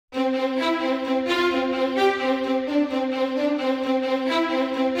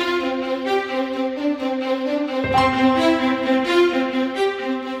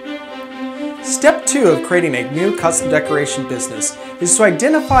2 of creating a new custom decoration business is to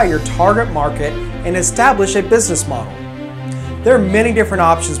identify your target market and establish a business model. There are many different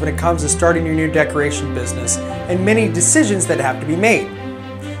options when it comes to starting your new decoration business and many decisions that have to be made.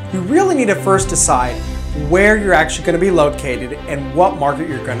 You really need to first decide where you're actually going to be located and what market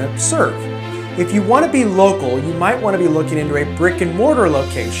you're going to serve. If you want to be local, you might want to be looking into a brick and mortar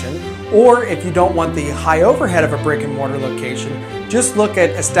location, or if you don't want the high overhead of a brick and mortar location, just look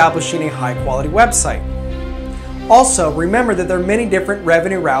at establishing a high quality website. Also, remember that there are many different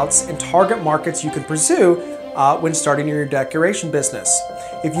revenue routes and target markets you can pursue when starting your decoration business.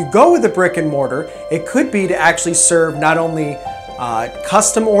 If you go with a brick and mortar, it could be to actually serve not only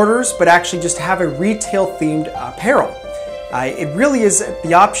custom orders, but actually just have a retail themed apparel. It really is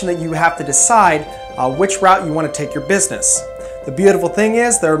the option that you have to decide which route you want to take your business. The beautiful thing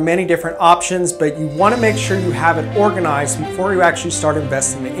is there are many different options, but you want to make sure you have it organized before you actually start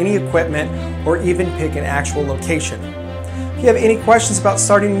investing in any equipment or even pick an actual location. If you have any questions about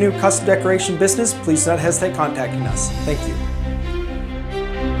starting a new custom decoration business, please do not hesitate contacting us. Thank you.